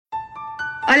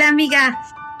Hola, amiga.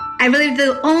 I believe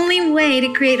the only way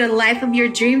to create a life of your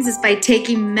dreams is by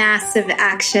taking massive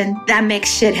action that makes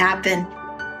shit happen.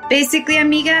 Basically,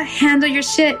 amiga, handle your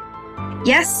shit.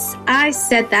 Yes, I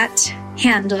said that.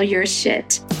 Handle your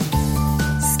shit.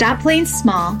 Stop playing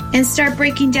small and start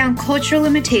breaking down cultural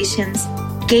limitations,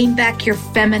 gain back your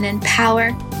feminine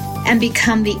power, and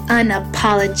become the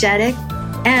unapologetic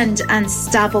and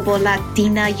unstoppable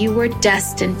Latina you were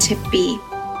destined to be.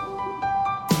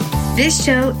 This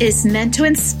show is meant to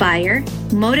inspire,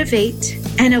 motivate,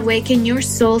 and awaken your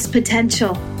soul's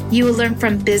potential. You will learn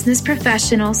from business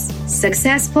professionals,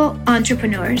 successful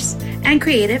entrepreneurs, and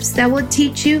creatives that will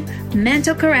teach you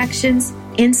mental corrections,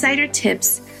 insider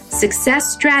tips,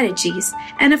 success strategies,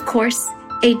 and of course,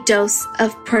 a dose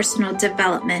of personal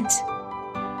development.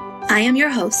 I am your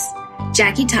host,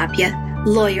 Jackie Tapia,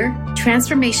 lawyer,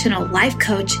 transformational life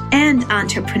coach, and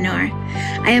entrepreneur.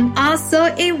 I am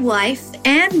also a wife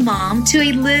and mom to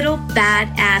a little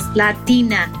badass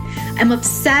Latina. I'm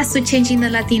obsessed with changing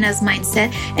the Latina's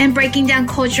mindset and breaking down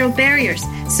cultural barriers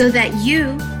so that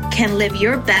you can live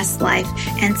your best life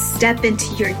and step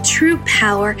into your true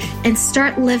power and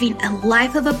start living a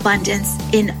life of abundance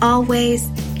in all ways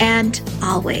and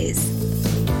always.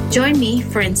 Join me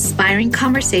for inspiring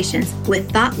conversations with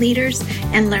thought leaders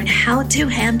and learn how to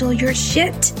handle your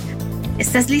shit.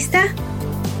 ¿Estás lista?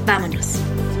 Vámonos.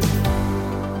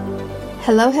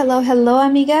 Hello,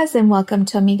 amigas, and welcome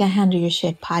to Amiga Handle Your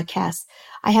Shit podcast.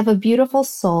 I have a beautiful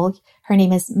soul. Her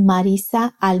name is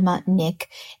Marissa Alma Nick,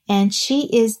 and she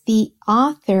is the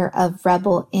author of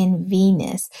Rebel in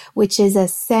Venus, which is a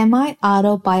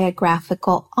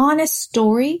semi-autobiographical, honest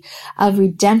story of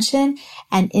redemption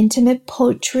and intimate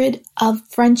portrait of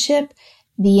friendship,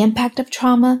 the impact of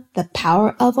trauma, the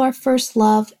power of our first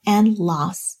love, and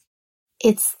loss.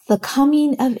 It's the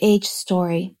coming of age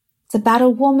story. It's about a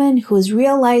woman who is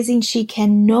realizing she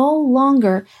can no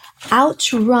longer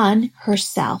outrun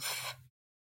herself.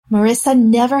 Marissa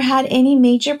never had any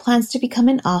major plans to become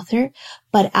an author,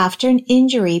 but after an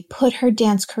injury put her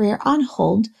dance career on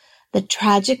hold, the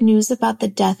tragic news about the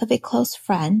death of a close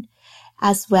friend,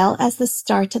 as well as the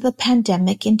start of the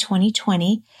pandemic in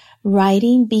 2020,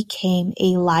 writing became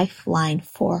a lifeline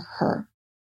for her.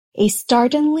 A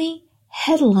startlingly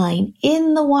headline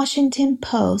in the Washington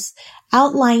Post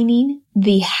outlining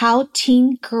how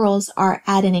teen girls are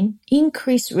at an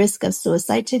increased risk of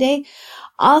suicide today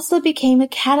also became a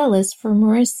catalyst for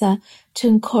Marissa to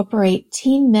incorporate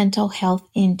teen mental health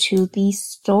into the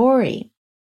story.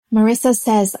 Marissa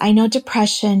says, I know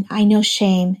depression, I know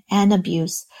shame and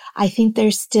abuse. I think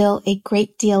there's still a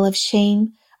great deal of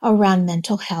shame around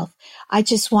mental health. I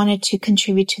just wanted to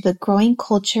contribute to the growing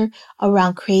culture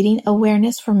around creating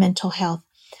awareness for mental health.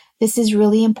 This is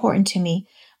really important to me.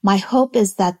 My hope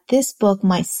is that this book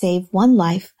might save one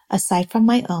life aside from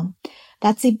my own.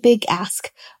 That's a big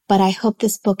ask, but I hope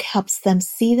this book helps them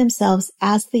see themselves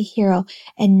as the hero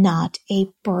and not a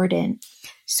burden.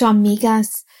 So,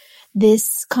 amigas,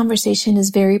 this conversation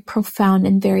is very profound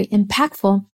and very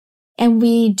impactful. And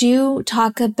we do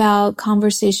talk about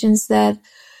conversations that,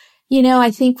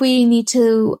 I think we need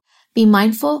to be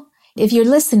mindful. If you're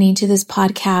listening to this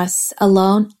podcast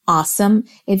alone, awesome.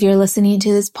 If you're listening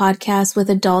to this podcast with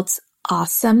adults,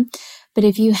 awesome. But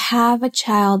if you have a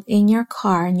child in your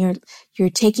car and you're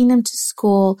taking them to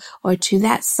school or to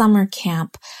that summer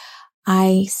camp,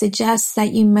 I suggest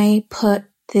that you may put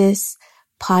this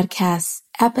podcast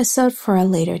episode for a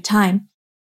later time.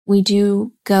 We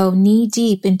do go knee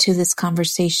deep into this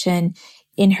conversation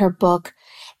in her book,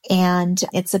 and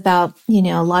it's about,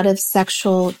 a lot of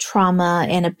sexual trauma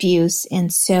and abuse.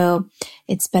 And so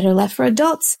it's better left for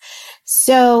adults.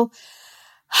 So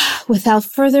without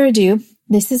further ado,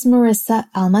 this is Marissa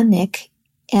Alma Nick,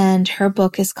 and her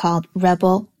book is called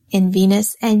Rebel in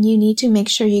Venus, and you need to make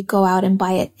sure you go out and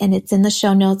buy it. And it's in the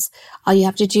show notes. All you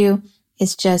have to do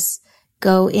is just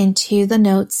go into the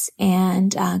notes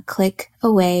and click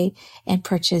away and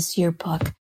purchase your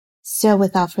book. So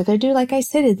without further ado, like I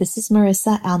said, this is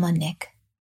Marissa Alma Nick.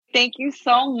 Thank you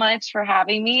so much for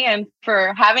having me and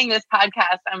for having this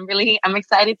podcast. I'm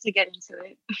excited to get into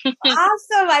it.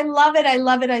 Awesome. I love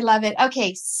it.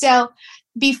 Okay. So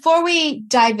before we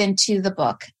dive into the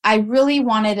book, I really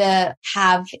wanted to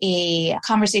have a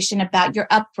conversation about your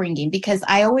upbringing, because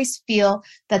I always feel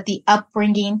that the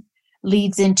upbringing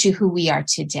leads into who we are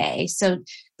today. So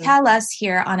tell us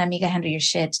here on Amiga Handle Your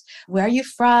Shit, where are you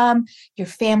from, your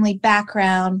family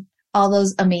background, all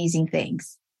those amazing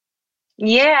things.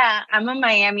 Yeah, I'm a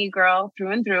Miami girl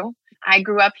through and through. I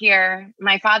grew up here.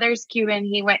 My father's Cuban.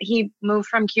 He moved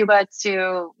from Cuba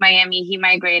to Miami. He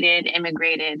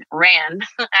immigrated, ran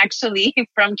actually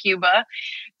from Cuba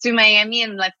to Miami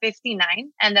in like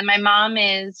 59. And then my mom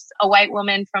is a white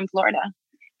woman from Florida.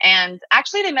 And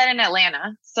actually they met in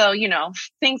Atlanta. So,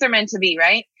 things are meant to be,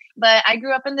 right? But I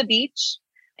grew up in the beach,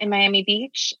 in Miami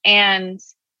Beach. And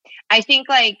I think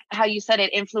like how you said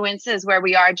it influences where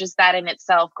we are, just that in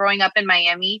itself. Growing up in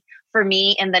Miami, for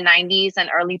me in the 90s and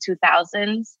early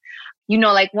 2000s,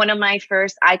 like one of my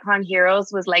first icon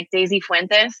heroes was like Daisy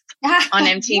Fuentes on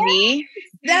MTV.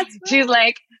 Yes, that's She's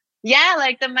like, yeah,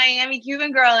 like the Miami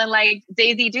Cuban girl and like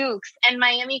Daisy Dukes and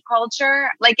Miami culture.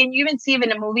 Like, and you even see even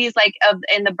in movies like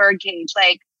in the Birdcage,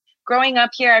 like growing up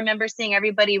here, I remember seeing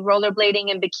everybody rollerblading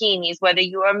in bikinis, whether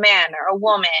you were a man or a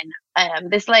woman.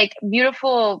 This like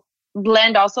beautiful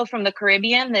blend also from the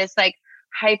Caribbean, this like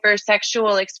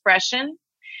hypersexual expression.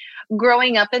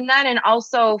 Growing up in that, and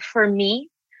also for me,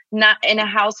 not in a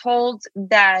household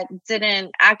that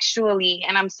didn't actually,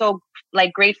 and I'm so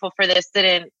like grateful for this,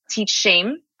 didn't teach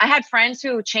shame. I had friends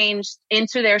who changed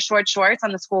into their short shorts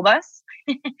on the school bus,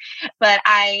 but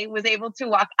I was able to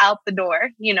walk out the door,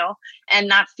 and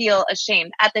not feel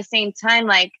ashamed. At the same time,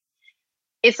 like,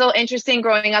 it's so interesting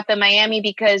growing up in Miami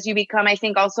because you become, I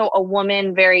think, also a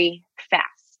woman very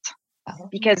fast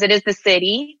because it is the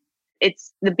city.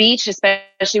 It's the beach,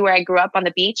 especially where I grew up on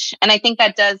the beach. And I think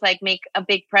that does like make a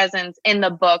big presence in the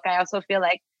book. I also feel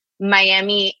like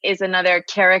Miami is another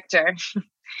character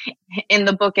in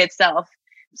the book itself.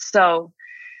 So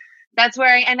that's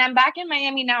where and I'm back in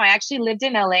Miami now. I actually lived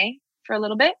in LA for a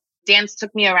little bit. Dance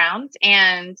took me around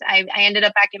and I ended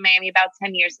up back in Miami about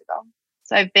 10 years ago.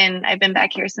 So I've been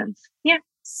back here since. Yeah.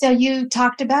 So you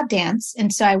talked about dance,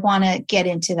 and so I want to get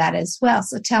into that as well.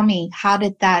 So tell me, how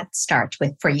did that start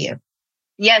for you?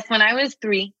 Yes, when I was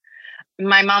 3,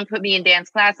 my mom put me in dance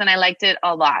class and I liked it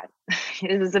a lot.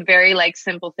 It was a very like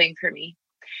simple thing for me.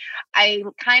 I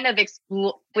kind of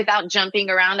without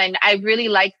jumping around, and I really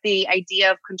liked the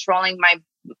idea of controlling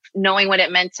knowing what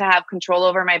it meant to have control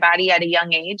over my body at a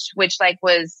young age, which like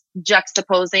was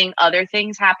juxtaposing other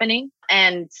things happening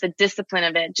and the discipline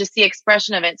of it, just the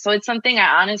expression of it. So it's something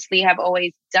I honestly have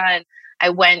always done. I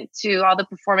went to all the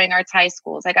performing arts high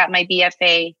schools. I got my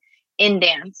BFA in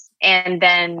dance. And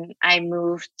then I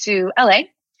moved to LA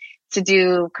to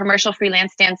do commercial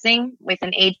freelance dancing with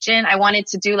an agent. I wanted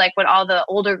to do like what all the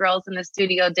older girls in the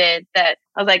studio did, that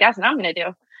I was like, that's what I'm going to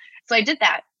do. So I did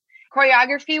that.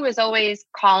 Choreography was always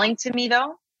calling to me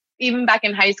though. Even back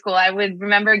in high school, I would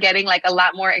remember getting like a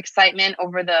lot more excitement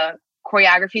over the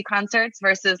choreography concerts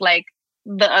versus like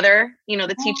the other,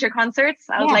 the teacher concerts.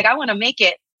 I was like, I want to make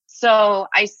it. So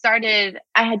I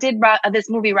did this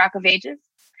movie Rock of Ages.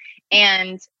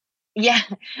 And yeah,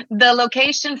 the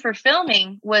location for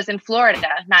filming was in Florida,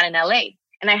 not in LA.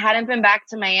 And I hadn't been back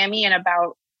to Miami in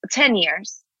about 10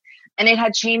 years. And it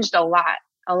had changed a lot.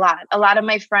 A lot of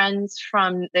my friends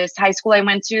from this high school I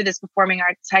went to, this performing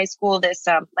arts high school, this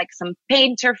like some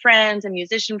painter friends and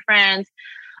musician friends,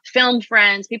 film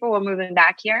friends, people were moving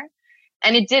back here.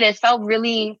 And it felt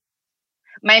really,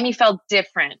 Miami felt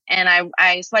different. And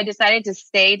so I decided to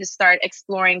stay to start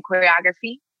exploring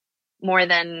choreography more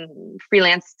than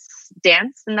freelance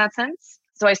dance in that sense.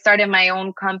 So I started my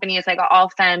own company. It's like an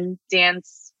all-femme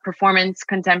dance performance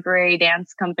contemporary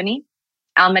dance company,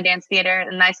 Alma Dance Theater.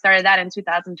 And I started that in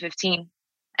 2015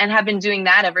 and have been doing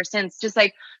that ever since. Just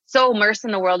like so immersed in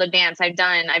the world of dance. I've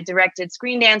directed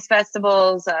screen dance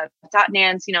festivals, taught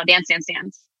dance,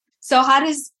 dance. So how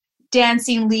does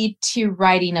dancing lead to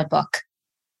writing a book?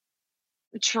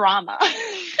 Trauma.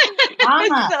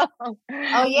 So,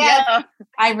 oh yeah.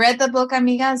 I read the book,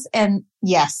 amigas, and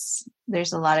yes,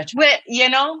 there's a lot of trauma.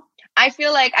 But, I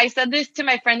feel like I said this to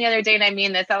my friend the other day, and I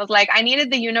mean this. I was like, I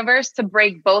needed the universe to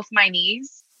break both my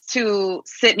knees to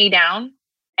sit me down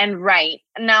and write.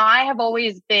 Now, I have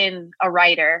always been a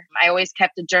writer. I always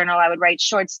kept a journal. I would write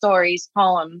short stories,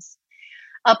 poems.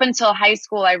 Up until high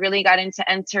school, I really got into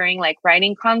entering like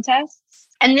writing contests.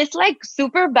 And this like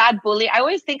super bad bully, I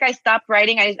always think I stopped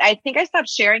writing. I think I stopped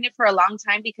sharing it for a long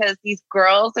time because these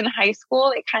girls in high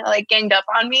school, they kind of like ganged up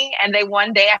on me. And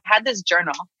one day I had this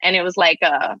journal and it was like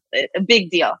a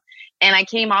big deal. And I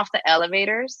came off the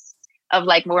elevators of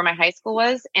like where my high school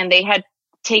was, and they had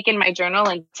taken my journal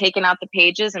and taken out the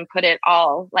pages and put it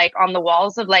all like on the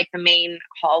walls of like the main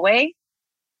hallway.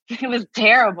 It was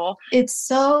terrible. It's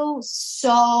so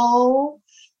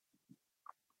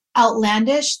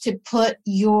outlandish to put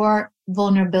your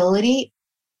vulnerability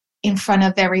in front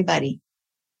of everybody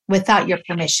without your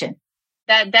permission.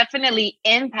 That definitely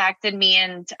impacted me,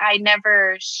 and I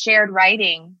never shared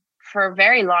writing for a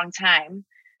very long time,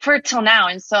 till now.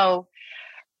 And so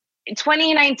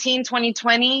 2019,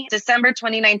 2020, December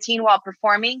 2019, while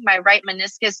performing, my right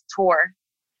meniscus tore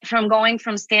from going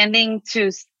from standing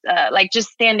to like just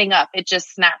standing up. It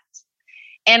just snapped.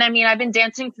 And I mean, I've been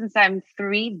dancing since I'm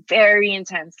 3 very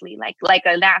intensely, like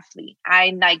an athlete.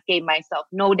 I like gave myself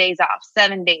no days off,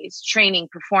 7 days training,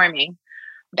 performing,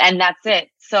 and that's it.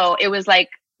 So it was like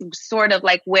sort of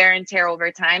like wear and tear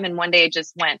over time. And one day it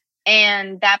just went.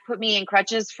 And that put me in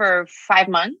crutches for 5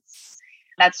 months,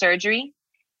 that surgery.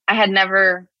 I had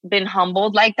never been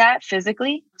humbled like that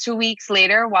physically. 2 weeks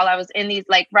later, while I was in these,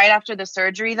 like right after the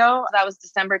surgery though, that was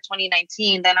December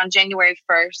 2019. Then on January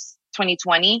 1st,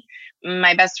 2020,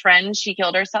 my best friend, she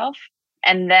killed herself.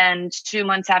 And then 2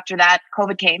 months after that,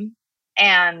 COVID came.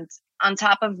 And on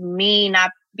top of me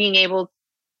not being able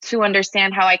to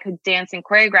understand how I could dance and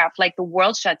choreograph, like the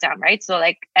world shut down, right? So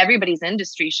like everybody's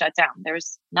industry shut down. There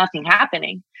was nothing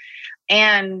happening.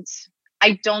 And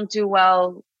I don't do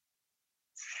well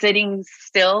sitting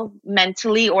still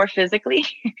mentally or physically.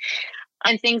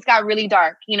 And things got really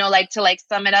dark, you know, like to like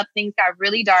sum it up, things got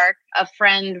really dark. A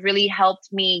friend really helped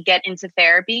me get into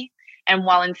therapy. And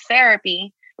while in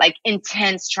therapy, like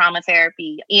intense trauma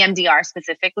therapy, EMDR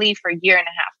specifically, for a year and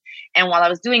a half. And while I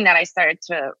was doing that, I started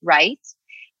to write.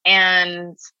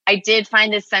 And I did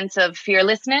find this sense of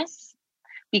fearlessness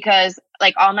because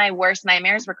like all my worst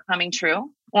nightmares were coming true,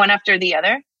 one after the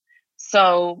other.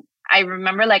 So I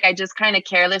remember like I just kind of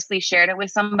carelessly shared it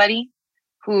with somebody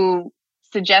who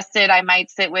suggested I might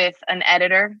sit with an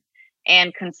editor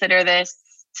and consider this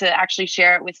to actually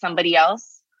share it with somebody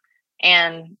else.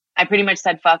 And I pretty much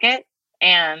said, fuck it.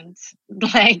 And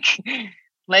like,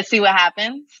 let's see what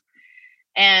happens.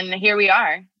 And here we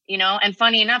are, you know, and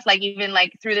funny enough, like even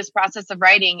like through this process of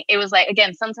writing, it was like,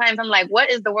 again, sometimes I'm like, what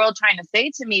is the world trying to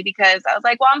say to me? Because I was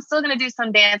like, well, I'm still going to do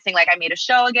some dancing. Like I made a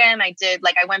show again. I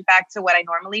went back to what I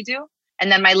normally do.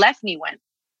 And then my left knee went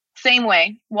same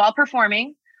way while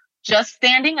performing, just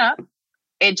standing up.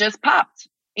 It just popped,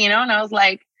 you know, and I was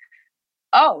like,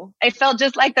 oh, it felt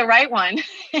just like the right one.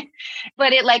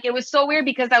 But it was so weird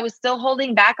because I was still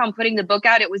holding back on putting the book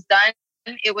out. It was done.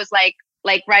 It was like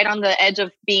right on the edge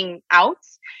of being out.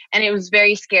 And it was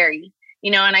very scary,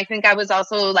 you know, and I think I was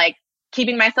also like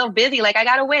keeping myself busy. Like, I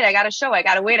got to wait. I got to show. I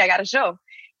got to wait. I got to show.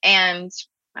 And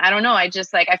I don't know. I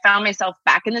just like, I found myself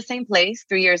back in the same place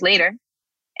 3 years later.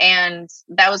 And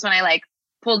that was when I like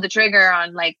pulled the trigger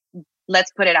on like,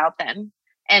 let's put it out then.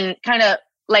 And kind of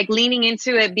like leaning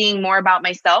into it being more about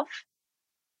myself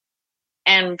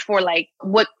and for like,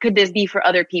 what could this be for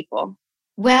other people?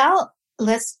 Well,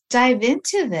 let's dive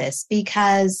into this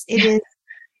because it is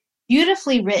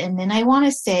beautifully written. And I want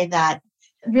to say that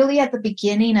really at the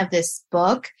beginning of this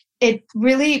book, it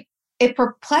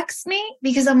perplexed me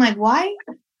because I'm like,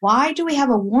 why do we have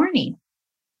a warning?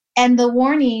 And the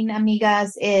warning,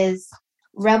 amigas, is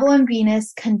Rebel in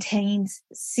Venus contains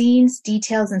scenes,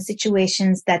 details, and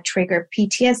situations that trigger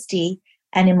PTSD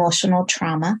and emotional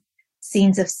trauma.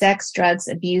 Scenes of sex, drugs,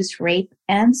 abuse, rape,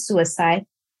 and suicide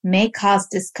may cause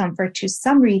discomfort to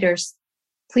some readers.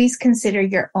 Please consider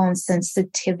your own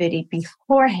sensitivity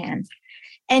beforehand.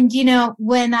 And, you know,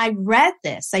 when I read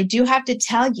this, I do have to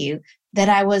tell you that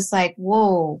I was like,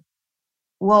 whoa,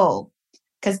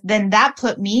 because then that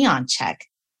put me on check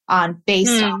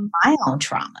based on my own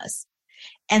traumas.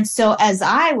 And so as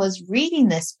I was reading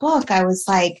this book, I was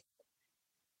like,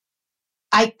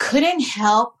 I couldn't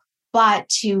help but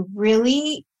to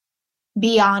really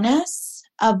be honest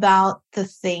about the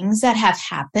things that have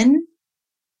happened.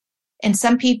 And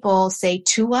some people say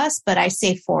to us, but I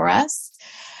say for us,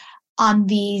 on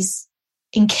these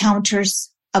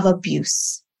encounters of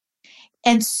abuse.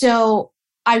 And so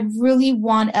I really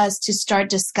want us to start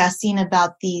discussing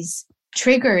about these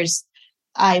triggers.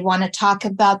 I want to talk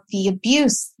about the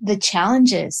abuse, the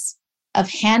challenges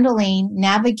of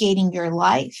navigating your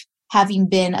life, having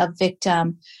been a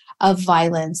victim of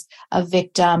violence, a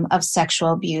victim of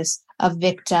sexual abuse, a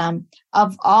victim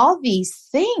of all these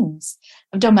things,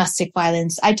 of domestic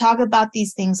violence. I talk about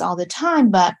these things all the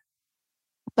time, but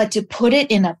to put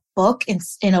it in a book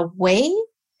in a way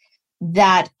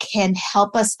that can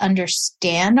help us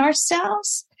understand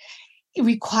ourselves, it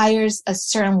requires a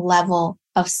certain level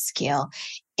of skill.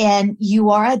 And you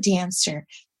are a dancer.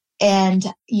 And,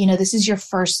 you know, this is your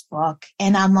first book.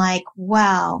 And I'm like,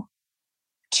 wow,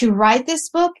 to write this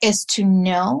book is to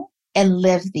know and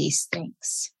live these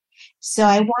things. So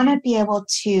I want to be able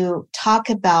to talk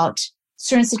about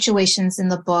certain situations in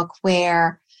the book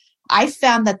where I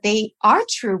found that they are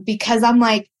true, because I'm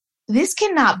like, this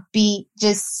cannot be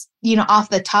just, you know, off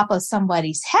the top of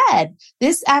somebody's head.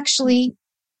 This actually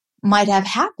might have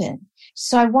happened.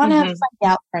 So I want to find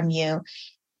out from you,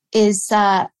 is,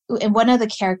 and one of the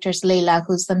characters, Layla,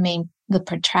 who's the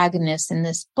protagonist in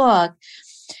this book,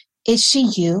 is she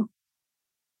you?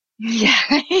 Yeah.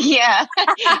 Yeah.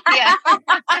 Yeah.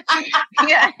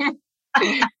 Yeah.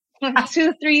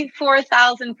 2, 3,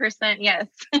 4,000%. Yes.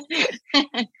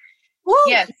 Woo!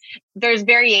 Yes. There's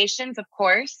variations, of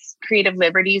course, creative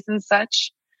liberties and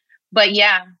such. But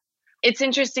yeah, it's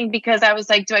interesting because I was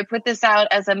like, do I put this out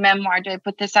as a memoir? Do I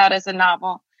put this out as a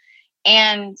novel?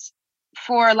 And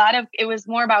for a lot of, it was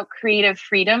more about creative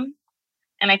freedom.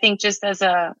 And I think just as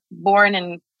a born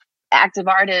and active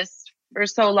artist for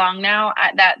so long now,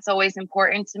 that's always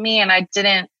important to me. And I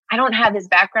don't have this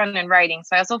background in writing.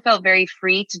 So I also felt very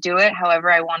free to do it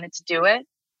however I wanted to do it.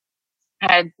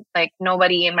 I had like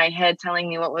nobody in my head telling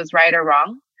me what was right or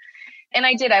wrong. And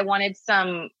I wanted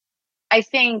I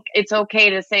think it's okay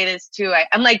to say this too.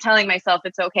 I'm like telling myself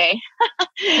it's okay.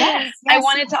 Yes, I yes,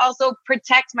 wanted yes. to also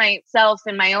protect myself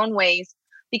in my own ways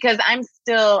because I'm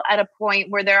still at a point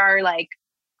where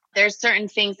there's certain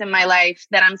things in my life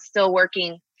that I'm still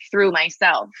working through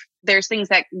myself. There's things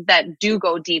that do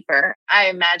go deeper. I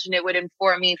imagine it would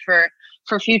inform me for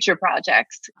future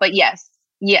projects. But yes,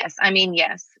 yes,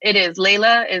 it is.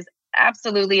 Layla is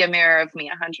absolutely a mirror of me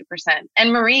 100%.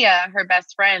 And Maria, her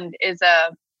best friend, is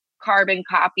a carbon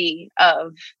copy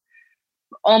of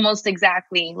almost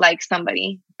exactly like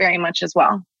somebody very much as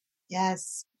well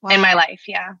Yes. in my Wow. life.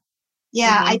 Yeah.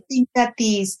 Yeah, Mm-hmm. I think that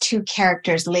these two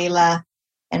characters, Layla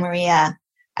and Maria,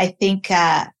 I think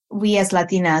we as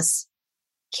Latinas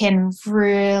can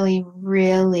really,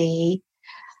 really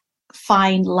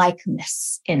find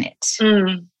likeness in it.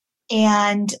 Mm.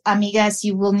 And amigas,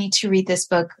 you will need to read this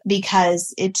book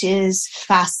because it is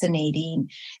fascinating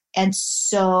and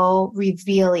so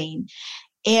revealing.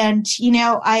 And,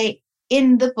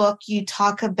 in the book, you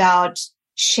talk about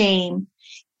shame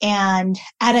and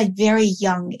at a very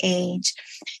young age.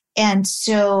 And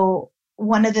so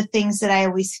one of the things that I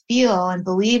always feel and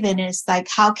believe in is like,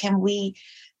 how can we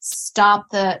stop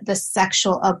the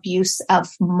sexual abuse of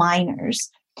minors?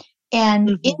 And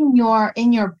Mm-hmm.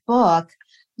 in your book,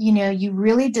 you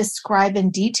really describe in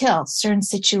detail certain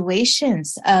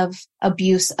situations of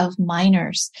abuse of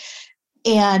minors.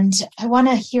 And I want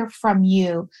to hear from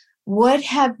you. What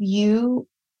have you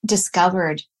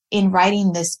discovered in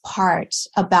writing this part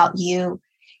about you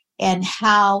and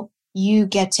how you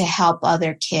get to help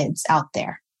other kids out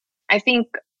there? I think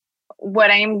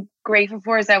what I'm grateful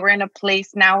for is that we're in a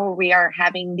place now where we are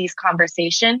having these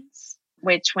conversations,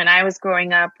 which when I was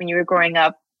growing up, when you were growing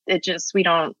up,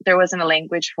 there wasn't a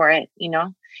language for it,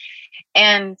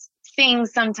 and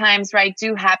things sometimes, right,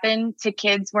 do happen to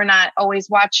kids. We're not always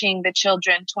watching the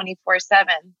children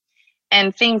 24/7,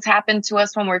 and things happen to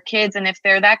us when we're kids. And if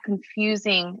they're that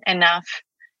confusing enough,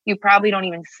 you probably don't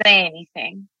even say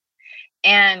anything.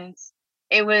 And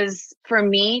it was for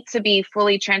me to be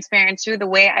fully transparent too, the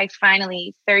way I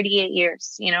finally, 38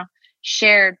 years,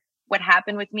 shared what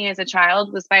happened with me as a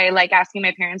child was by like asking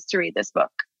my parents to read this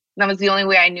book. That was the only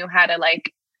way I knew how to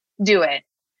like do it.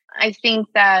 I think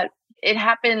that it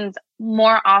happens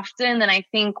more often than I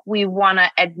think we want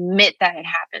to admit that it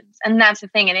happens. And that's the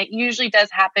thing. And it usually does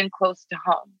happen close to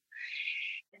home.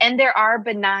 And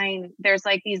there's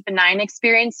like these benign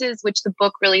experiences, which the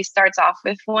book really starts off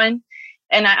with one.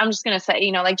 And I'm just going to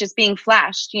say, like just being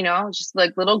flashed, just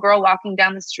like little girl walking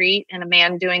down the street and a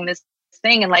man doing this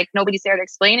thing. And like, nobody's there to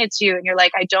explain it to you. And you're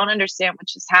like, I don't understand what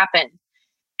just happened.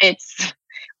 It's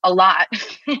a lot.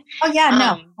 Oh, yeah,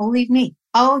 no, believe me.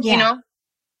 Oh, yeah.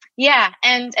 Yeah.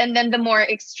 And then the more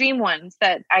extreme ones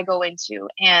that I go into,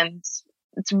 and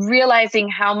it's realizing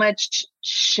how much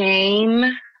shame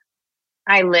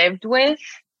I lived with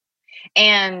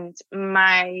and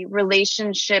my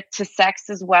relationship to sex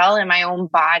as well, and my own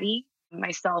body,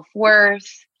 my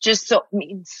self-worth, just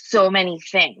so many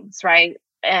things, right?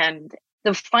 And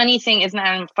the funny thing is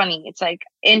not funny. It's like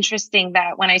interesting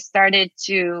that when I started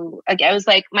to, it was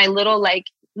like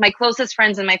my closest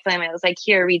friends in my family, I was like,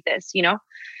 here, read this,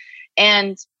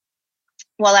 And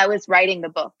while I was writing the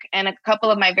book, and a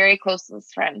couple of my very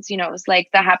closest friends, it was like,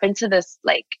 that happened to this,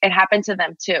 like it happened to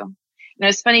them too. And it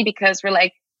was funny because we're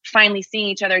like finally seeing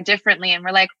each other differently. And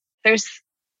we're like, there's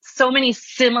so many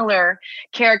similar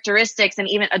characteristics and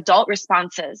even adult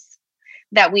responses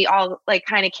that we all like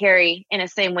kind of carry in the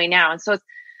same way now. And so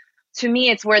to me,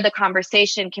 it's where the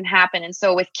conversation can happen. And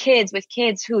so with kids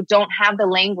who don't have the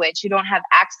language, who don't have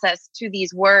access to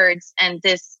these words and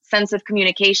this sense of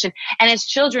communication. And as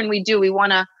children, we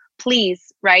want to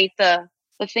please, right? The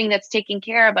thing that's taking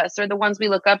care of us or the ones we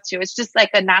look up to. It's just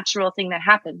like a natural thing that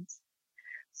happens.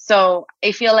 So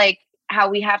I feel like how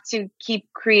we have to keep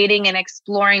creating and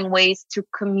exploring ways to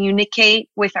communicate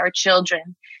with our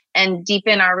children and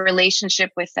deepen our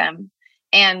relationship with them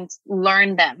and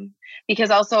learn them.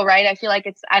 Because also, right, I feel like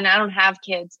and I don't have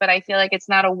kids, but I feel like it's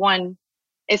not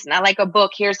like a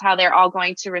book. Here's how they're all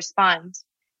going to respond.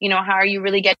 How are you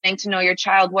really getting to know your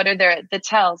child? What are the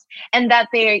tells? And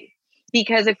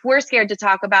because if we're scared to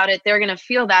talk about it, they're going to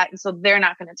feel that. And so they're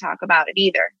not going to talk about it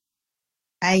either.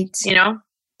 Right.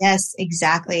 Yes,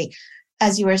 exactly.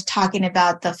 As you were talking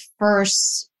about the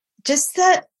first,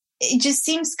 it just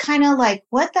seems kind of like,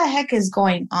 what the heck is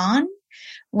going on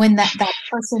when that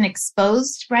person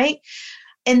exposed, right?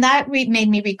 And that made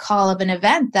me recall of an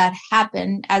event that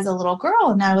happened as a little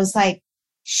girl. And I was like,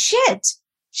 shit,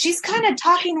 she's kind of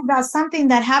talking about something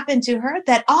that happened to her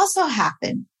that also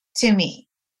happened to me.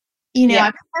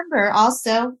 I remember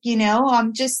also,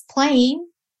 I'm just playing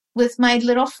with my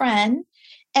little friend,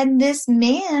 and this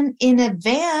man in a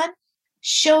van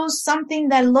shows something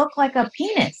that looked like a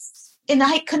penis. And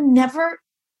I could never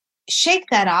shake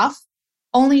that off.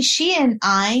 Only she and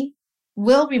I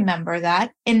will remember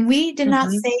that. And we did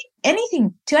not say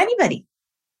anything to anybody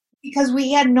because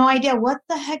we had no idea what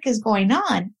the heck is going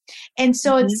on. And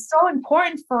so it's so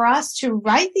important for us to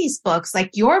write these books,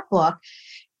 like your book,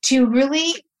 to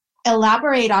really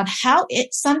elaborate on how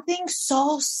it's something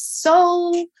so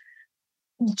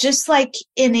just like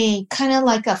in a kind of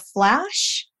like a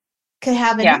flash could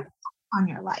have an impact on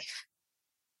your life.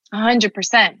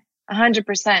 100%.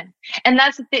 And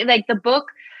that's the thing, like the book,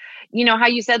 how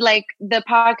you said, like the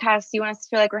podcast, you want us to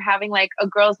feel like we're having like a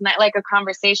girls' night, like a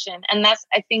conversation. And that's,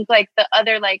 I think, like the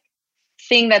other like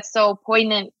thing that's so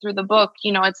poignant through the book,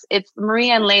 it's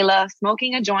Maria and Layla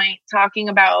smoking a joint, talking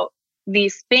about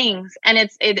these things. And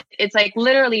it's like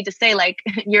literally to say like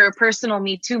your personal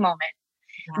Me Too moment.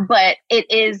 Yeah. But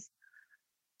it is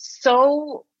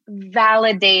so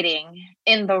validating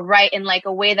in like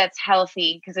a way that's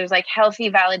healthy, because there's like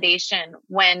healthy validation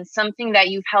when something that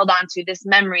you've held on to, this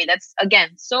memory that's,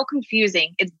 again, so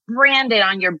confusing, it's branded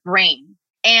on your brain.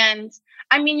 And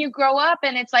I mean, you grow up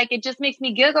and it's like, it just makes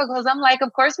me giggle because I'm like,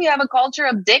 of course we have a culture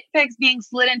of dick pics being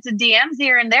slid into DMs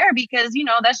here and there because,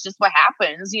 that's just what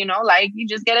happens, like you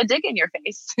just get a dick in your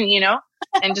face,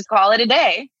 and just call it a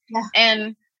day. Yeah.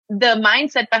 And the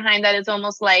mindset behind that is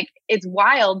almost like, it's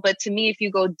wild. But to me, if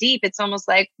you go deep, it's almost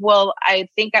like, well, I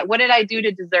think, what did I do to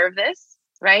deserve this?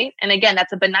 Right. And again,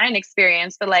 that's a benign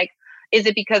experience, but like, is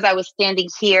it because I was standing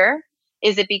here?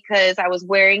 Is it because I was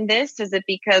wearing this? Is it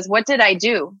because, what did I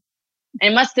do?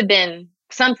 It must have been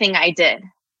something I did.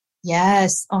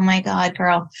 Yes. Oh my God,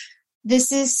 girl.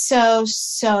 This is so,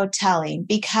 so telling,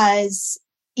 because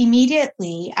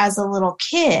immediately as a little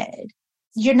kid,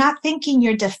 you're not thinking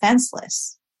you're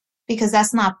defenseless, because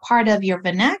that's not part of your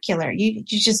vernacular. You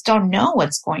just don't know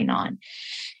what's going on.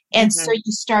 And so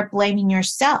you start blaming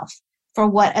yourself for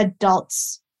what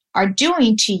adults are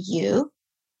doing to you.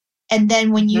 And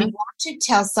then when you want to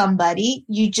tell somebody,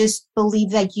 you just believe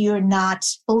that you're not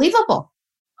believable.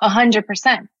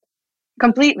 100%.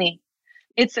 Completely.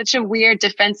 It's such a weird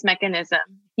defense mechanism.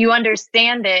 You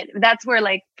understand it. That's where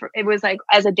like, it was like,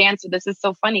 as a dancer, this is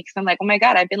so funny because I'm like, oh my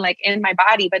God, I've been like in my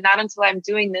body, but not until I'm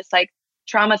doing this like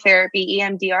trauma therapy,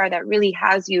 EMDR, that really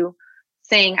has you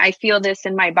saying, I feel this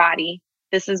in my body.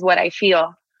 This is what I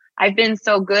feel. I've been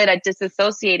so good at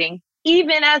disassociating,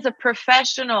 even as a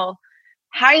professional,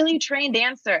 highly trained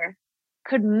dancer,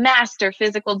 could master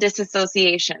physical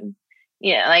disassociation.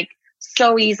 Yeah, like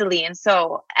so easily. And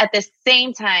so at the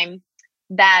same time,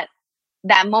 that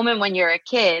moment when you're a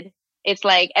kid, it's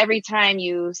like every time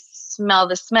you smell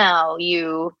the smell,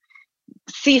 you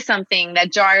see something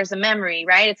that jars a memory,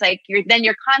 right? It's like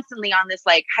you're constantly on this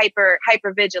like hyper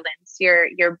vigilance.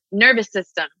 Your nervous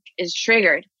system is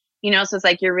triggered, so it's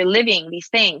like you're reliving these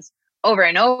things over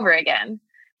and over again.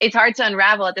 It's hard to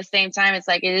unravel. At the same time, it's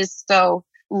like, it is so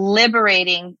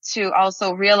liberating to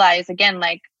also realize, again,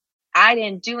 like I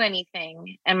didn't do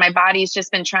anything and my body's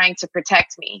just been trying to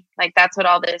protect me. Like that's what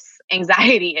all this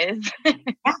anxiety is.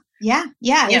 Yeah.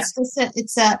 It's just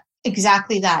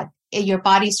exactly that. Your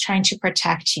body's trying to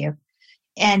protect you.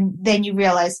 And then you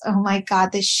realize, oh my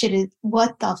God, this shit is,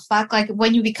 what the fuck? Like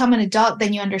when you become an adult,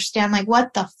 then you understand like,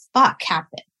 what the fuck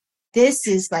happened? This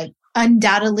is like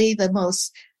undoubtedly the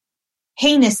most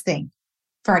heinous thing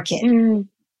for a kid.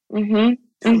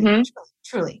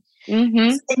 Truly.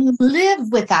 And you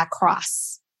live with that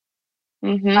cross,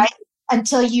 right?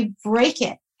 Until you break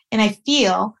it. And I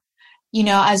feel,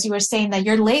 as you were saying that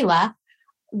you're Layla,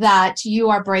 that you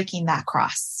are breaking that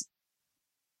cross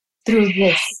through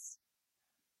this.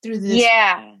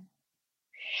 Yeah.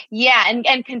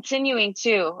 And continuing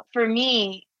to, for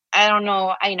me, I don't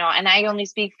know, and I only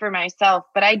speak for myself,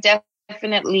 but I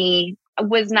definitely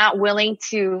was not willing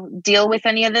to deal with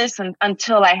any of this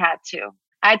until I had to.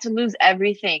 I had to lose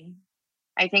everything.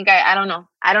 I think I don't know.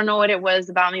 I don't know what it was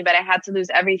about me, but I had to lose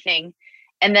everything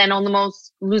and then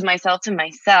almost lose myself to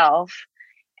myself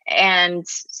and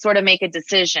sort of make a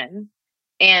decision.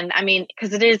 And I mean,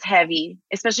 because it is heavy,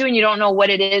 especially when you don't know what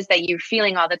it is that you're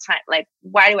feeling all the time. Like,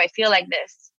 why do I feel like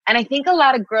this? And I think a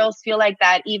lot of girls feel like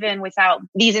that even without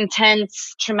these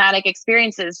intense traumatic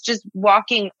experiences. Just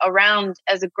walking around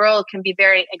as a girl can be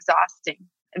very exhausting,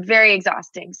 very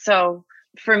exhausting. So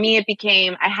for me, it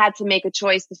became, I had to make a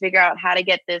choice to figure out how to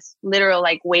get this literal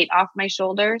like weight off my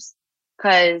shoulders,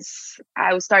 because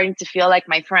I was starting to feel like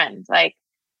my friend. Like,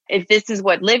 if this is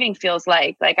what living feels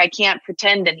like I can't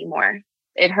pretend anymore.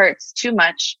 It hurts too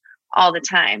much all the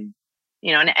time,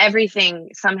 you know, and everything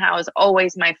somehow is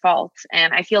always my fault.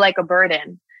 And I feel like a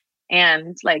burden.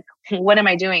 And like, what am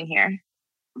I doing here?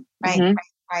 Right, Mm-hmm.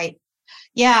 right.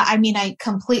 Yeah, I mean, I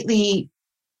completely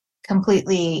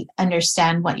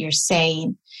understand what you're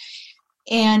saying.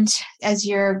 And as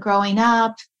you're growing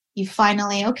up, you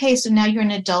finally, okay, so now you're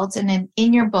an adult. And then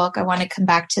in your book, I want to come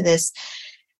back to this.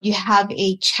 You have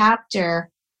a chapter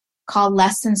called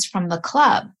Lessons from the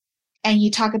Club. And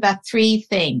you talk about 3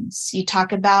 things. You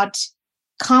talk about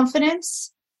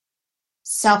confidence,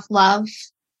 self-love,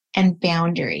 and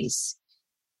boundaries.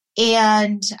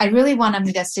 And I really want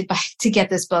Amnesty to get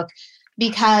this book,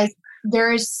 because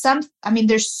there's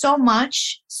so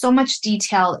much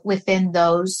detail within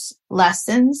those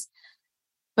lessons.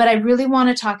 But I really want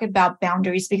to talk about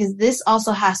boundaries, because this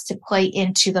also has to play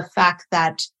into the fact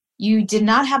that you did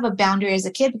not have a boundary as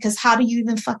a kid, because how do you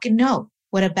even fucking know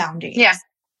what a boundary is? Yeah,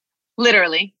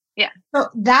 literally. Yeah. So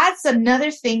that's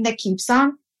another thing that keeps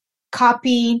on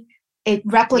copying. It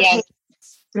replicates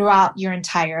throughout your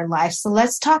entire life. So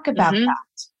let's talk about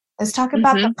that. Let's talk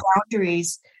about the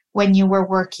boundaries when you were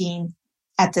working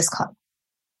at this club.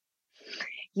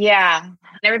 Yeah.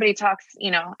 Everybody talks, you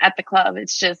know, at the club.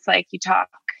 It's just like you talk,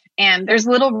 and there's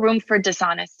little room for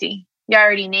dishonesty. You're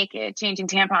already naked, changing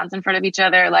tampons in front of each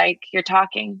other, like you're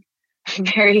talking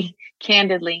very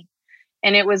candidly.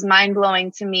 And it was mind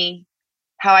blowing to me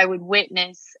how I would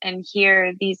witness and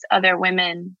hear these other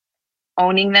women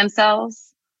owning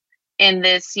themselves in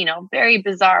this, you know, very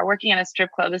bizarre, working at a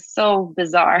strip club is so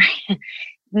bizarre.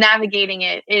 Navigating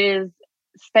it is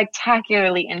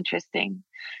spectacularly interesting,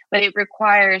 but it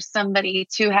requires somebody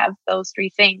to have those 3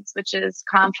 things, which is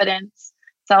confidence,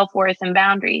 self-worth, and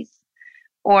boundaries,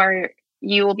 or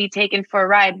you will be taken for a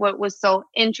ride. What was so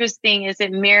interesting is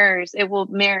it will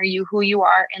mirror you, who you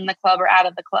are in the club or out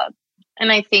of the club.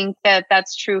 And I think that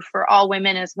that's true for all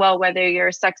women as well, whether you're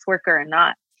a sex worker or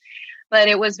not. But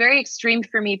it was very extreme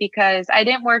for me because I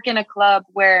didn't work in a club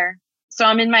so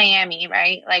I'm in Miami,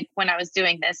 right? Like when I was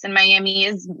doing this, and Miami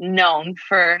is known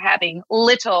for having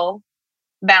little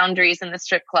boundaries in the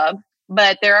strip club,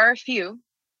 but there are a few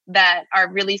that are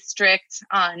really strict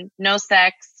on no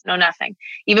sex, no nothing.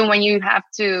 Even when you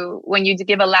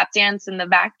give a lap dance in the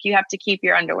back, you have to keep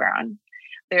your underwear on.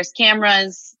 There's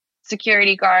cameras,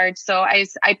 security guards. So I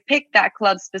picked that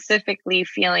club specifically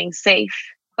feeling safe,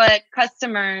 but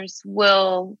customers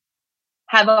will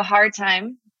have a hard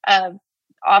time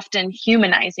often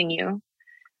humanizing you.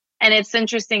 And it's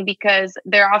interesting because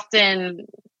they're often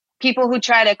people who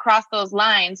try to cross those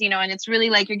lines, you know, and it's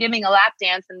really like you're giving a lap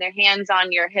dance and their hands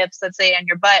on your hips, let's say on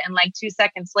your butt. And like 2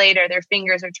 seconds later, their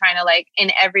fingers are trying to like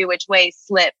in every which way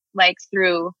slip like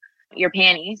through your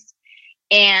panties.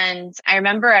 And I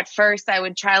remember at first I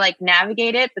would try like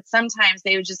navigate it, but sometimes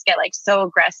they would just get like so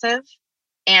aggressive.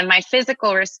 And my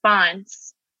physical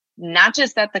response, not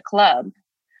just at the club,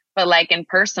 but like in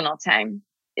personal time,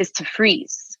 is to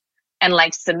freeze and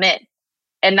like submit,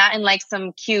 and not in like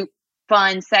some cute,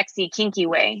 fun, sexy, kinky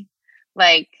way.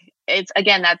 Like it's,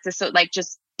 again, that's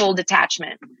just full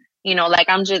detachment, you know, like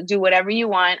I'm just do whatever you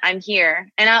want. I'm here.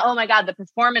 And oh my God, the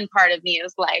performing part of me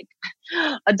is like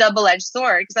a double-edged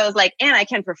sword. Cause I was like, and I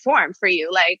can perform for you,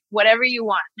 like whatever you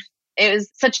want. It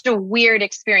was such a weird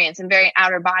experience and very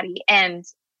outer body. And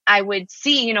I would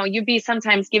see, you know, you'd be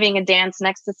sometimes giving a dance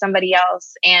next to somebody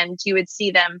else and you would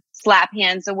see them slap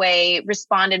hands away,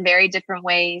 respond in very different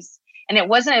ways. And it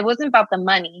wasn't about the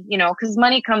money, you know, because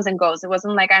money comes and goes. It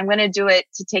wasn't like I'm going to do it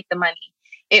to take the money.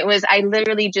 It was, I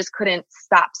literally just couldn't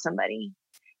stop somebody.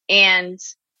 And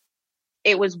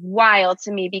it was wild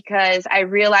to me because I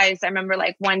remember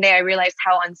like one day I realized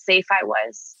how unsafe I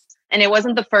was. And it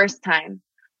wasn't the first time.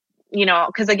 You know,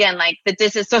 because again, like the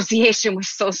disassociation was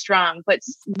so strong. But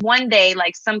one day,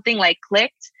 like something like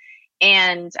clicked.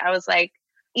 And I was like,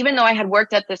 even though I had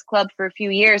worked at this club for a few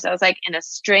years, I was like in a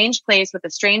strange place with a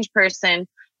strange person.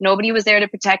 Nobody was there to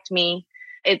protect me.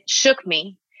 It shook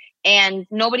me. And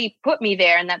nobody put me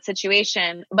there in that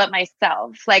situation but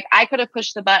myself. Like I could have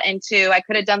pushed the button too. I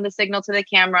could have done the signal to the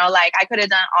camera. Like I could have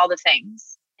done all the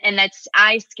things. And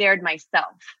I scared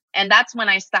myself. And that's when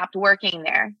I stopped working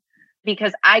there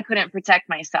because I couldn't protect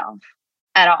myself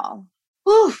at all.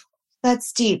 Whew,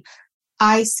 that's deep.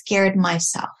 I scared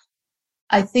myself.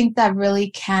 I think that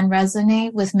really can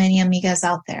resonate with many amigas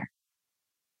out there.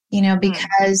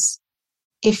 Because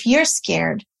if you're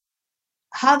scared,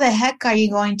 how the heck are you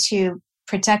going to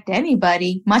protect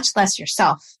anybody, much less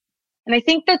yourself? And I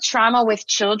think the trauma with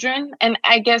children, and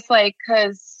I guess like,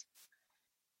 cause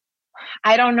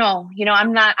I don't know,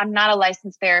 I'm not a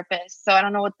licensed therapist, so I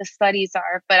don't know what the studies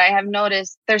are, but I have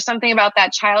noticed there's something about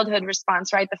that childhood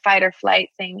response, right? The fight or flight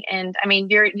thing. And I mean,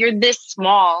 you're this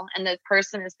small and the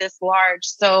person is this large.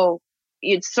 So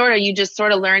you just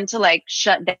sort of learn to like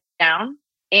shut down,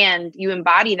 and you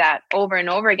embody that over and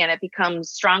over again. It becomes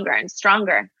stronger and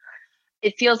stronger.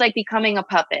 It feels like becoming a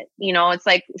puppet. It's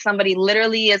like somebody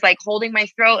literally is like holding my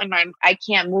throat and I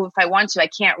can't move if I want to. I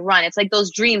can't run. It's like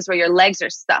those dreams where your legs are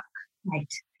stuck. Right.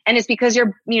 And it's because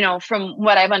you're, from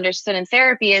what I've understood in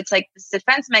therapy, it's like this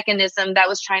defense mechanism that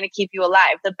was trying to keep you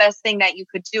alive. The best thing that you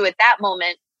could do at that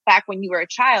moment, back when you were a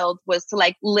child, was to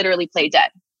like literally play dead.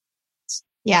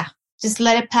 Yeah. Just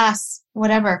let it pass,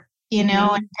 whatever,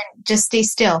 and just stay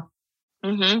still.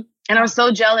 Mm-hmm. And I was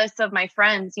so jealous of my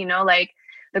friends, like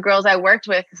the girls I worked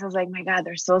with. I was like, my God,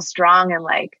 they're so strong and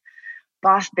like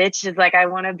boss bitches. Like, I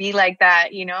want to be like that,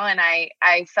 and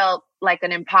I felt like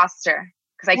an imposter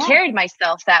because I carried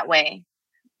myself that way.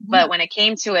 Mm-hmm. But when it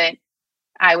came to it,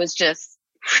 I was just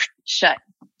shut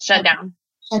down.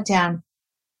 Shut down.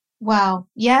 Wow.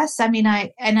 Yes. I mean,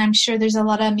 I'm sure there's a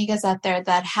lot of amigas out there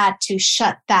that had to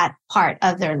shut that part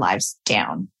of their lives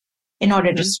down in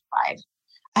order to survive.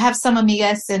 I have some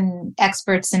amigas and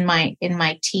experts in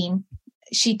my team.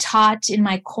 She taught in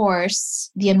my course,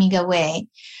 The Amiga Way,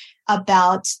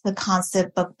 about the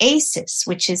concept of ACEs,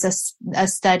 which is a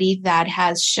study that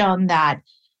has shown that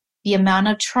the amount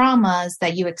of traumas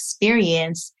that you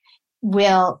experience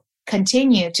will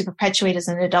continue to perpetuate as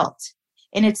an adult.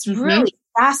 And it's really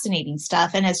fascinating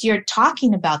stuff. And as you're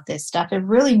talking about this stuff, it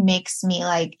really makes me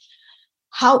like,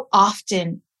 how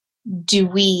often do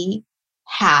we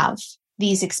have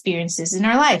these experiences in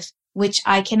our life? Which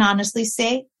I can honestly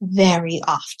say very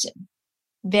often.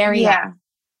 Very often.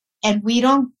 And we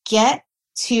don't get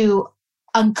to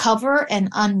uncover and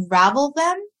unravel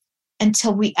them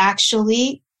until we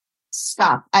actually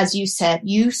stop. As you said,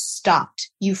 you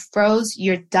stopped. You froze.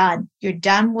 You're done. You're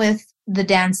done with the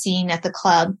dancing at the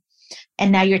club.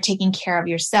 And now you're taking care of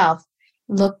yourself.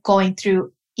 Going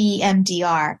through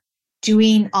EMDR,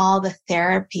 doing all the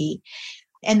therapy.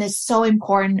 And it's so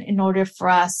important in order for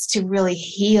us to really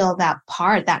heal that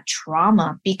part, that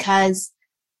trauma, because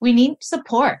we need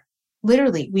support.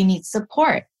 Literally, we need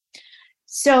support.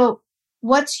 So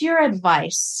what's your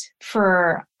advice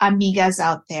for amigas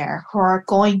out there who are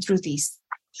going through these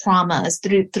traumas,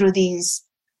 through these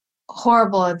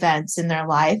horrible events in their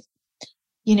life?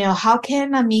 How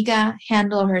can amiga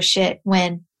handle her shit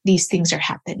when these things are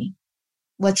happening?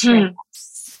 What's your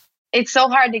advice? It's so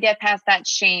hard to get past that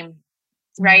shame.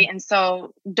 Right. And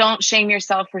so don't shame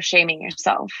yourself for shaming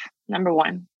yourself. Number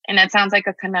one. And that sounds like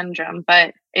a conundrum,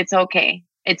 but it's okay.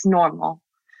 It's normal.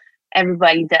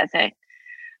 Everybody does it.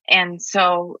 And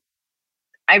so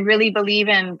I really believe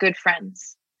in good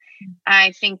friends.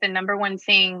 I think the number one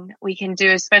thing we can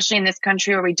do, especially in this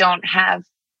country where we don't have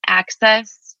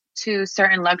access to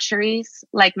certain luxuries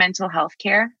like mental health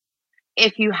care,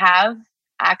 if you have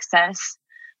access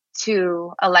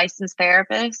to a licensed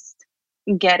therapist,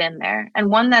 get in there, and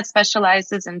one that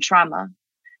specializes in trauma.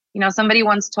 Somebody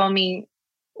once told me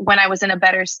when I was in a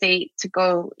better state to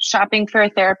go shopping for a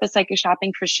therapist like you're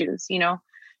shopping for shoes,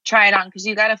 try it on because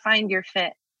you got to find your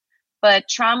fit. But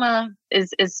trauma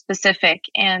is specific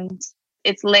and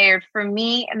it's layered. For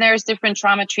me, and there's different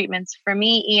trauma treatments. For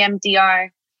me, EMDR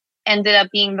ended up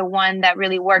being the one that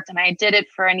really worked. And I did it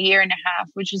for a year and a half,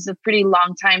 which is a pretty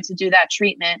long time to do that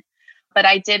treatment. But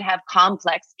I did have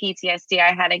complex PTSD.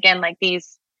 I had, again, like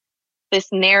this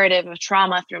narrative of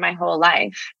trauma through my whole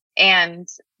life. And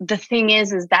the thing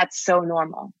is that's so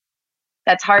normal.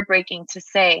 That's heartbreaking to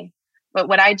say. But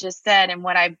what I just said and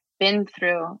what I've been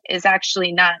through is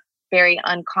actually not very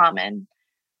uncommon.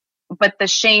 But the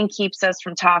shame keeps us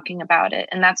from talking about it.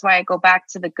 And that's why I go back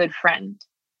to the good friend.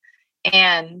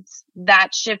 And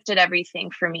that shifted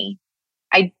everything for me.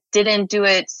 I didn't do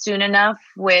it soon enough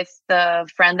with the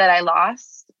friend that I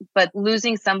lost, but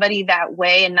losing somebody that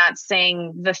way and not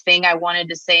saying the thing I wanted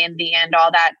to say in the end,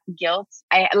 all that guilt,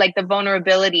 I like the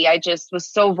vulnerability. I just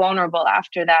was so vulnerable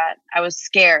after that. I was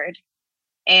scared.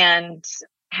 and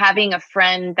having a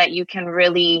friend that you can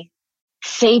really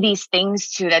say these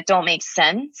things to that don't make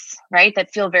sense, right?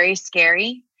 That feel very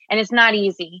scary. And it's not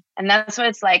easy. And that's what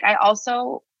it's like. I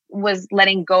also was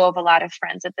letting go of a lot of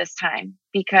friends at this time,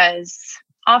 because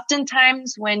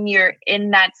oftentimes when you're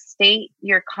in that state,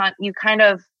 you kind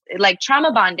of like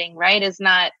trauma bonding, right? Is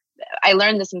not, I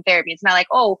learned this in therapy. It's not like,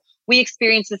 oh, we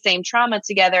experienced the same trauma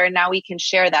together and now we can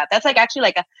share that. That's like actually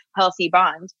like a healthy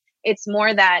bond. It's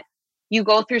more that you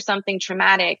go through something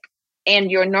traumatic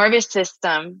and your nervous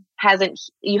system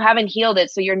you haven't healed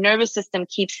it. So your nervous system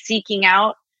keeps seeking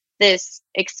out this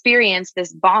experience,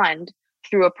 this bond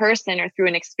through a person or through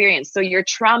an experience. So you're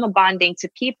trauma bonding to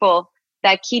people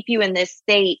that keep you in this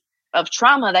state of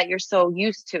trauma that you're so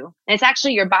used to. And it's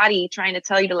actually your body trying to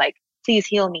tell you to like, please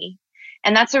heal me.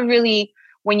 And that's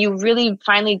when you really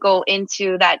finally go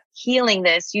into that healing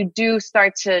this, you do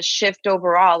start to shift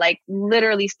overall, like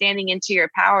literally standing into your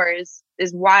power is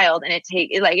wild. And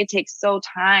it takes so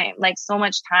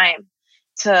much time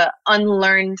to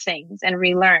unlearn things and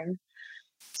relearn.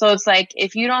 So it's like,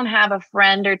 if you don't have a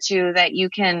friend or two that you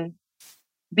can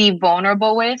be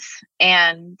vulnerable with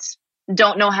and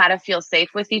don't know how to feel safe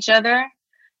with each other,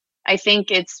 I think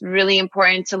it's really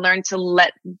important to learn to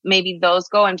let maybe those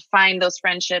go and find those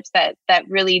friendships that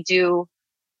really do,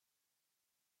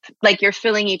 like, you're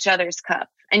filling each other's cup,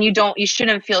 and you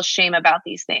shouldn't feel shame about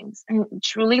these things. And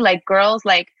truly, like, girls,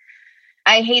 like,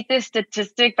 I hate this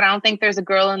statistic, but I don't think there's a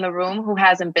girl in the room who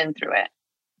hasn't been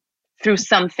through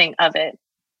something of it.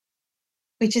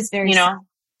 Which is very sad.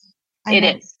 It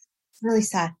is. It's really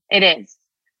sad. It is.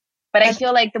 But I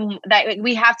feel like that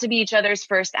we have to be each other's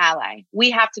first ally.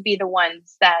 We have to be the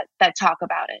ones that talk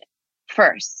about it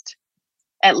first,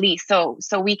 at least.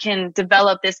 So we can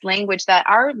develop this language that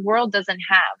our world doesn't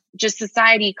have. Just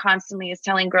society constantly is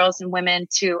telling girls and women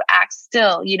to act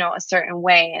still, a certain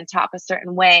way and talk a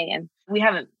certain way. And we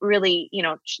haven't really,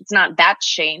 it's not that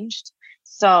changed.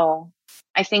 So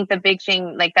I think the big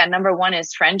thing, like that number one,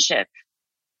 is friendship.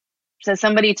 So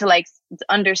somebody to like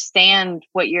understand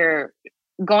what you're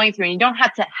going through, and you don't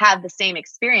have to have the same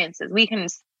experiences. We can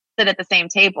sit at the same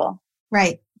table.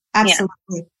 Right. Absolutely.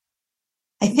 Yeah.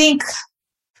 I think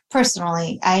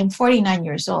personally, I am 49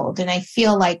 years old, and I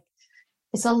feel like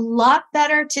it's a lot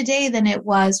better today than it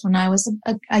was when I was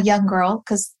a young girl,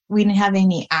 because we didn't have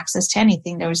any access to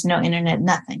anything. There was no internet,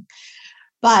 nothing.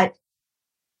 But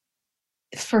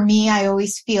for me, I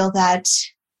always feel that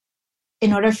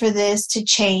in order for this to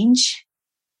change,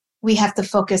 we have to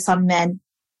focus on men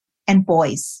and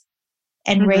boys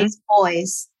and raise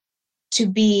boys to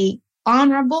be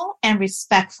honorable and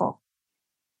respectful.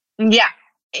 Yeah.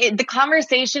 The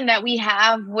conversation that we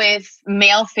have with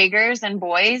male figures and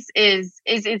boys is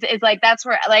like, that's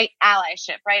where, like,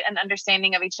 allyship, right? An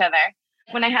understanding of each other.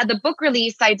 When I had the book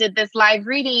release, I did this live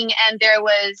reading, and there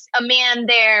was a man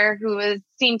there who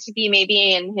seemed to be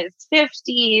maybe in his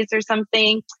 50s or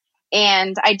something.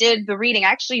 And I did the reading.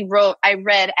 I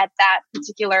read at that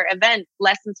particular event,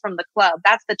 Lessons from the Club.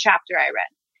 That's the chapter I read.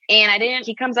 And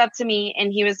he comes up to me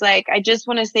and he was like, I just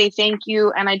want to say thank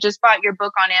you. And I just bought your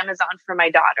book on Amazon for my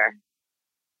daughter.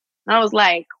 And I was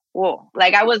like, whoa,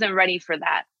 like, I wasn't ready for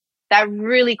that. That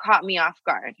really caught me off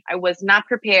guard. I was not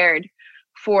prepared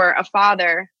for a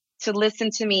father to listen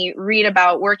to me read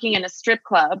about working in a strip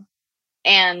club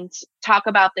and talk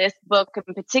about this book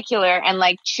in particular and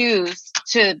like choose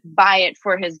to buy it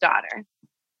for his daughter.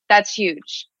 That's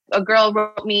huge. A girl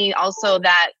wrote me also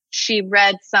that she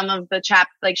read some of the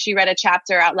she read a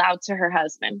chapter out loud to her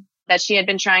husband, that she had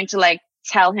been trying to like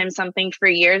tell him something for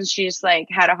years. She just like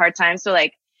had a hard time. So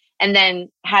like, and then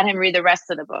had him read the rest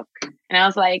of the book. And I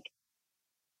was like,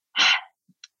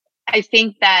 I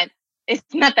think that it's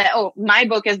not that, oh, my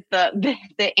book is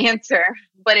the answer,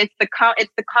 but it's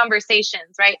the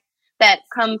conversations, right, that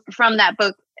come from that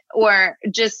book, or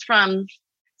just from,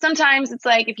 sometimes it's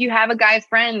like, if you have a guy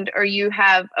friend or you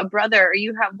have a brother or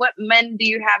what men do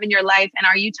you have in your life, and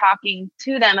are you talking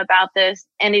to them about this?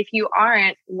 And if you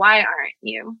aren't, why aren't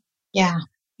you? Yeah.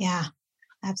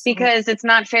 Absolutely. Because it's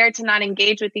not fair to not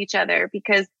engage with each other,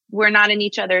 because we're not in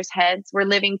each other's heads. We're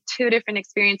living two different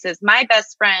experiences. My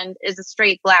best friend is a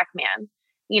straight Black man,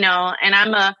 and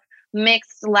I'm a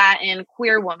mixed Latin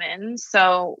queer woman.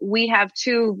 So we have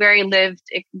two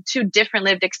different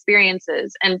lived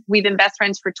experiences. And we've been best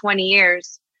friends for 20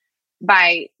 years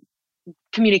by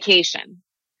communication.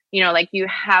 Like, you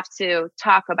have to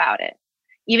talk about it,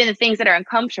 even the things that are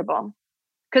uncomfortable.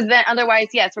 Because then otherwise,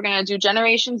 yes, we're going to do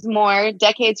generations more,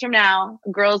 decades from now,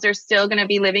 girls are still going to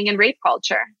be living in rape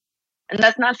culture. And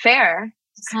that's not fair.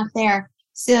 It's not fair.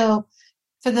 So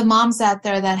for the moms out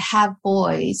there that have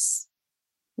boys,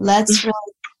 let's really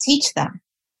teach them.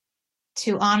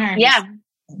 to honor Yeah.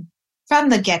 from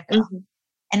the get-go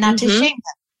and not to shame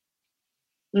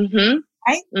them.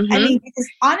 Right? I mean, because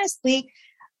honestly,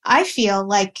 I feel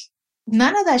like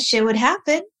none of that shit would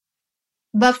happen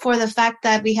but for the fact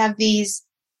that we have these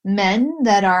men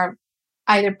that are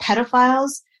either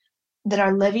pedophiles that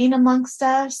are living amongst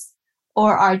us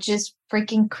or are just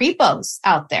freaking creepos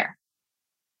out there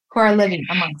who are living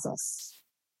amongst us.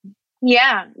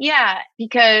 Yeah. Yeah.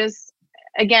 Because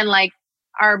again, like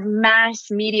our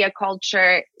mass media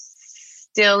culture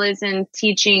still isn't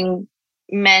teaching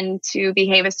men to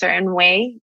behave a certain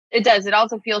way. It does. It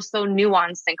also feels so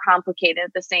nuanced and complicated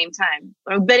at the same time,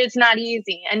 but it's not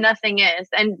easy and nothing is.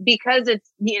 And because it's,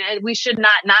 we should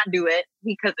not do it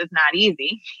because it's not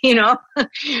easy, When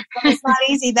it's not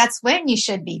easy, that's when you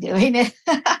should be doing it.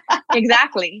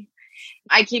 Exactly.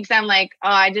 I keep saying like, oh,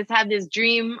 I just had this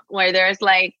dream where there's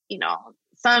like,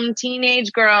 some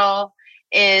teenage girl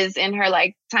is in her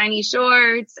like tiny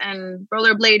shorts and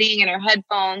rollerblading and her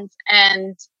headphones.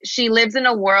 And she lives in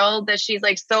a world that she's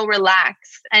like so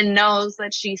relaxed and knows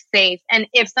that she's safe. And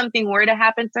if something were to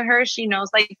happen to her, she knows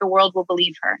like the world will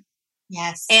believe her.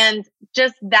 Yes. And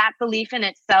just that belief in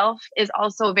itself is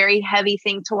also a very heavy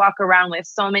thing to walk around with.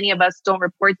 So many of us don't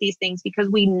report these things because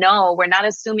we know we're not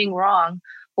assuming wrong,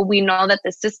 but we know that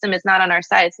the system is not on our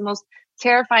side. It's the most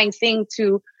terrifying thing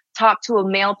to talk to a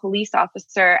male police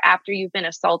officer after you've been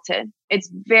assaulted. It's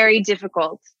very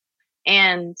difficult.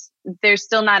 And there's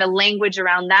still not a language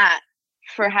around that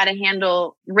for how to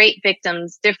handle rape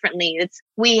victims differently.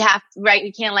 We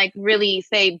can't like really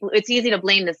say it's easy to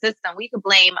blame the system. We could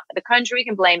blame the country. We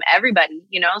can blame everybody,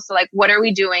 So like, what are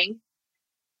we doing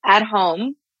at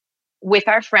home with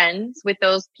our friends, with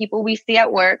those people we see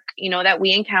at work, that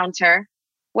we encounter?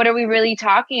 What are we really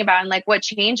talking about? And like, what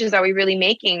changes are we really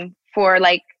making for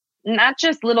like, not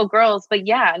just little girls, but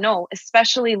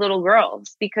especially little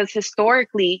girls, because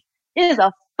historically it is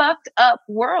a fucked up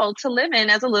world to live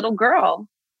in as a little girl.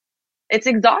 It's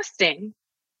exhausting.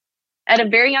 At a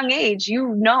very young age,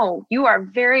 you are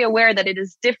very aware that it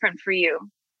is different for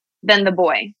you than the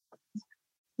boy.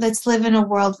 Let's live in a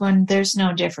world when there's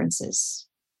no differences.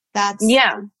 That's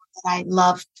what I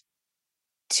love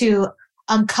to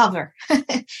uncover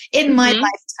in my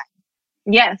lifetime.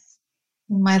 Yes.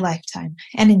 In my lifetime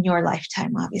and in your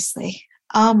lifetime, obviously.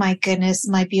 Oh my goodness,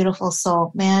 my beautiful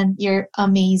soul, man, you're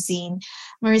amazing.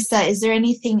 Marissa, is there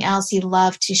anything else you'd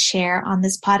love to share on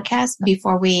this podcast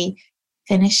before we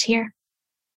finish here?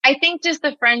 I think just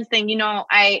the friends thing,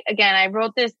 I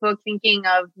wrote this book thinking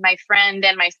of my friend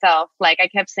and myself. Like I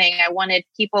kept saying, I wanted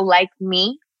people like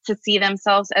me to see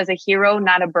themselves as a hero,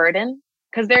 not a burden,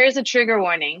 because there is a trigger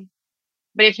warning.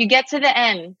 But if you get to the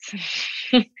end,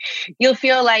 you'll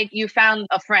feel like you found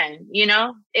a friend,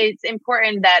 It's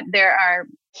important that there are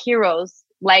heroes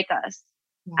like us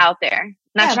out there,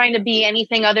 not trying to be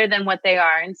anything other than what they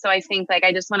are. And so I think like,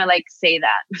 I just want to like say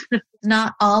that.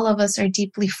 Not all of us are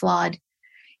deeply flawed.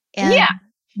 And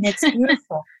it's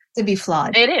beautiful to be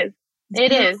flawed. It is.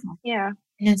 It is. Yeah.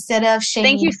 And instead of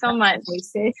shaming, thank you so much.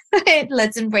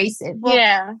 Let's embrace it.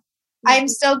 Well, I'm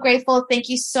so grateful. Thank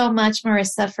you so much,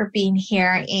 Marissa, for being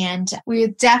here. And we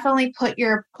will definitely put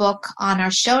your book on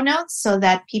our show notes so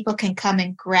that people can come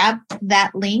and grab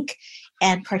that link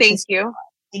and participate. Thank you.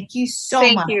 Thank you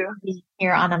so much for being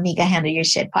here on Amiga Handle Your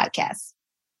Shit podcast.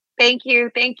 Thank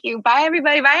you. Thank you. Bye,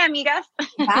 everybody. Bye, amigas.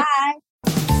 Bye.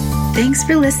 Thanks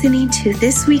for listening to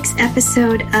this week's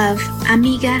episode of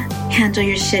Amiga Handle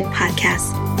Your Shit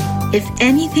podcast. If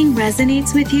anything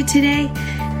resonates with you today,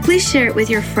 please share it with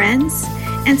your friends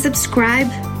and subscribe,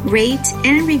 rate,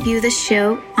 and review the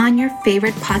show on your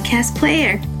favorite podcast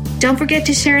player. Don't forget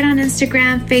to share it on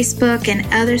Instagram, Facebook, and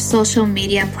other social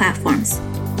media platforms.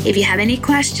 If you have any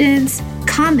questions,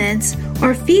 comments,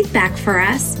 or feedback for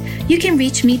us, you can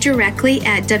reach me directly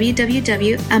at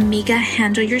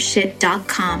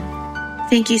www.amigahandleyourshit.com.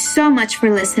 Thank you so much for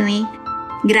listening.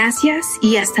 Gracias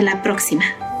y hasta la próxima.